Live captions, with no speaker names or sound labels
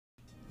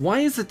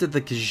Why is it that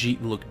the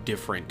Khajiit look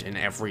different in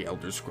every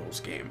Elder Scrolls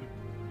game?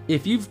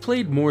 If you've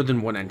played more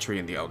than one entry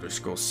in the Elder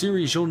Scrolls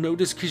series, you'll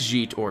notice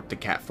Khajiit, or the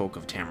Catfolk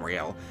of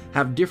Tamriel,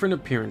 have different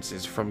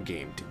appearances from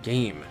game to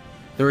game.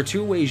 There are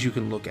two ways you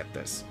can look at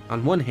this.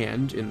 On one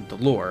hand, in the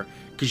lore,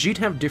 Khajiit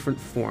have different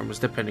forms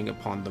depending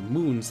upon the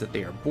moons that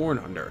they are born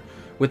under,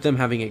 with them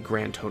having a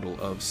grand total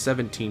of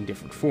 17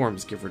 different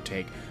forms, give or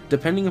take,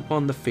 depending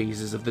upon the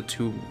phases of the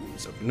two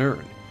moons of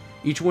Nirn.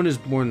 Each one is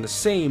born the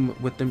same,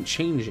 with them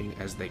changing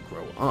as they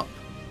grow up.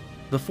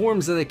 The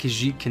forms that a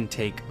Khajiit can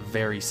take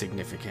vary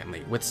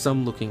significantly, with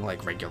some looking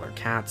like regular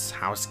cats,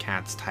 house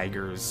cats,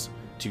 tigers,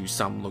 to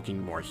some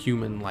looking more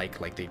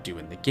human-like they do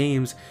in the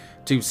games,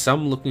 to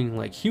some looking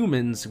like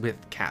humans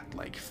with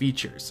cat-like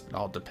features. It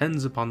all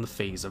depends upon the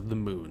phase of the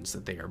moons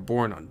that they are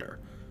born under.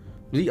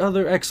 The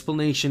other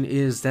explanation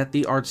is that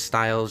the art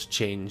styles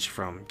change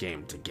from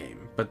game to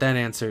game, but that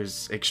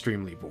answer's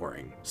extremely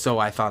boring, so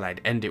I thought I'd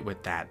end it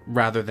with that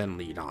rather than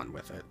lead on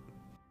with it.